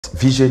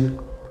vision,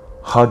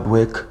 hard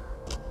work,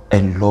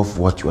 and love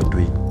what you are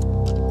doing.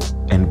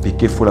 And be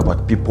careful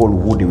about people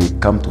who they will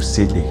come to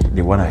say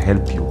they want to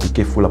help you. Be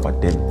careful about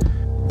them.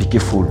 Be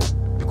careful,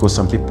 because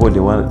some people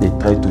they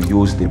try to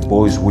use the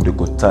boys who they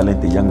got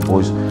talent, the young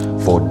boys,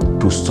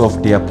 to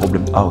solve their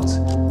problem out.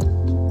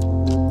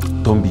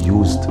 Don't be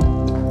used.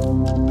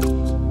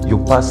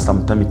 Your past,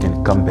 sometimes it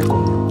can come back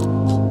on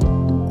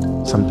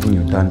you. Something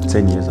you done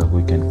 10 years ago,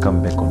 it can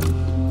come back on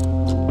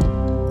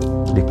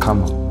you. They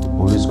come,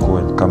 always go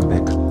and come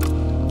back.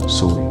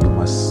 So you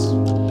must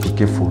be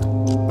careful.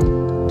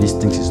 These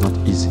things is not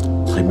easy.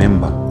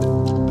 Remember,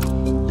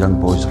 young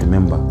boys,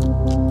 remember.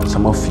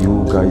 Some of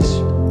you guys,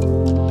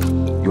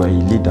 you are a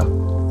leader.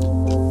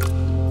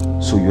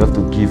 So you have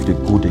to give the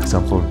good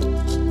example.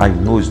 I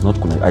know it's not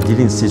gonna, I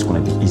didn't say it's gonna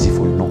be easy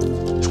for you. No,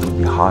 it's gonna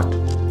be hard.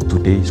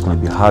 Today it's gonna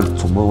be hard.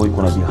 Tomorrow it's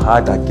gonna be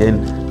hard again,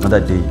 another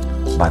day.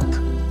 But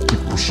keep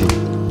pushing.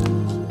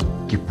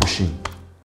 Keep pushing.